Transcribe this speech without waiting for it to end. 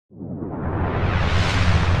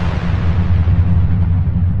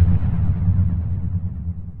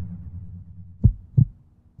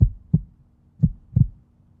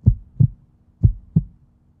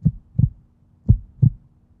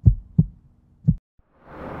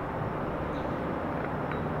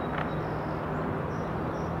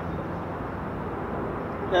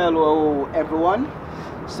Hello everyone.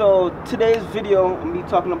 So today's video I'm gonna be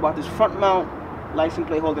talking about this front mount license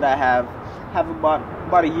plate holder that I have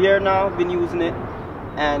about a year now, been using it.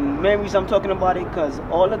 And main reason I'm talking about it because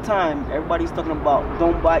all the time everybody's talking about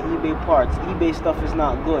don't buy eBay parts, eBay stuff is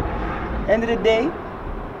not good. End of the day,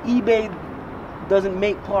 eBay doesn't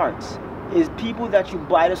make parts. It's people that you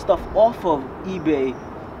buy the stuff off of eBay,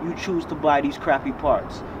 you choose to buy these crappy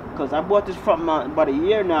parts. Because I bought this front mount about a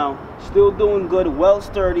year now, still doing good, well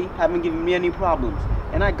sturdy, haven't given me any problems.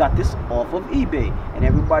 And I got this off of eBay. And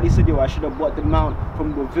everybody said, yo, I should have bought the mount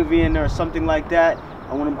from the Vivian or something like that,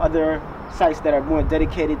 on one of them other sites that are more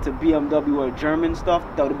dedicated to BMW or German stuff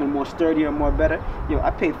that would have been more sturdy or more better. Yo,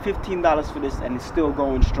 I paid $15 for this and it's still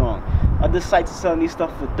going strong. Other sites are selling these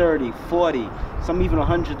stuff for $30, $40, some even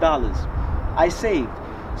 $100. I saved.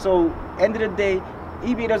 So end of the day,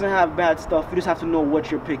 eBay doesn't have bad stuff. You just have to know what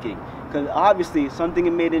you're picking, because obviously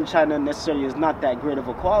something made in China necessarily is not that great of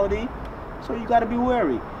a quality, so you got to be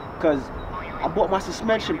wary. Because I bought my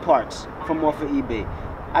suspension parts from off of eBay.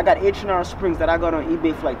 I got H&R springs that I got on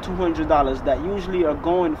eBay for like $200 that usually are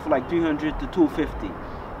going for like $300 to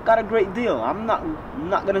 $250. Got a great deal. I'm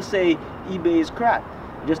not gonna say eBay is crap,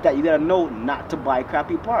 just that you gotta know not to buy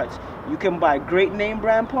crappy parts. You can buy great name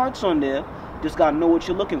brand parts on there, just gotta know what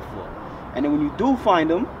you're looking for. And then when you do find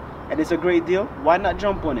them and it's a great deal, why not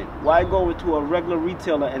jump on it? Why go into a regular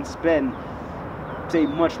retailer and spend, say,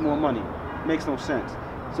 much more money? Makes no sense.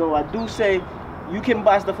 So I do say you can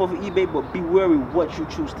buy stuff off of eBay, but be wary what you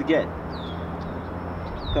choose to get,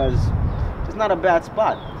 because it's not a bad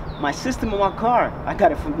spot. My system on my car, I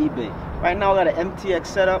got it from eBay. Right now I got an MTX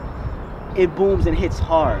setup. It booms and hits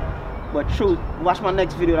hard. But truth, watch my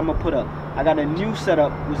next video that I'm gonna put up. I got a new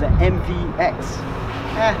setup, it was an MVX.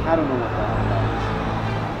 I don't know what the hell that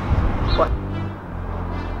is. But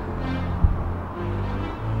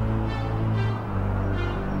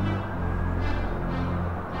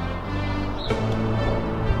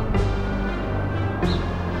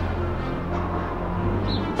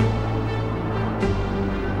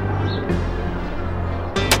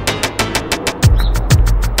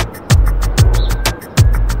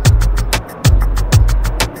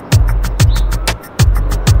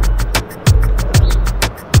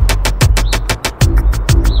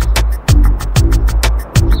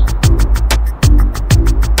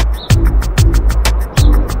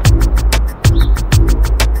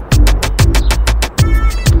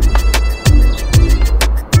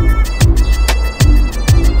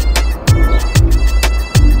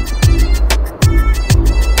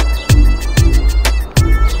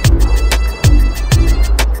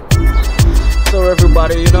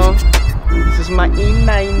everybody, you know, this is my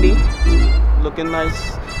E90, looking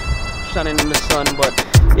nice, shining in the sun. But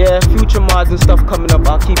yeah, future mods and stuff coming up,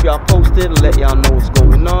 I'll keep y'all posted, let y'all know what's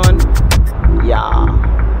going on. Yeah,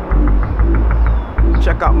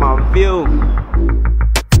 check out my view.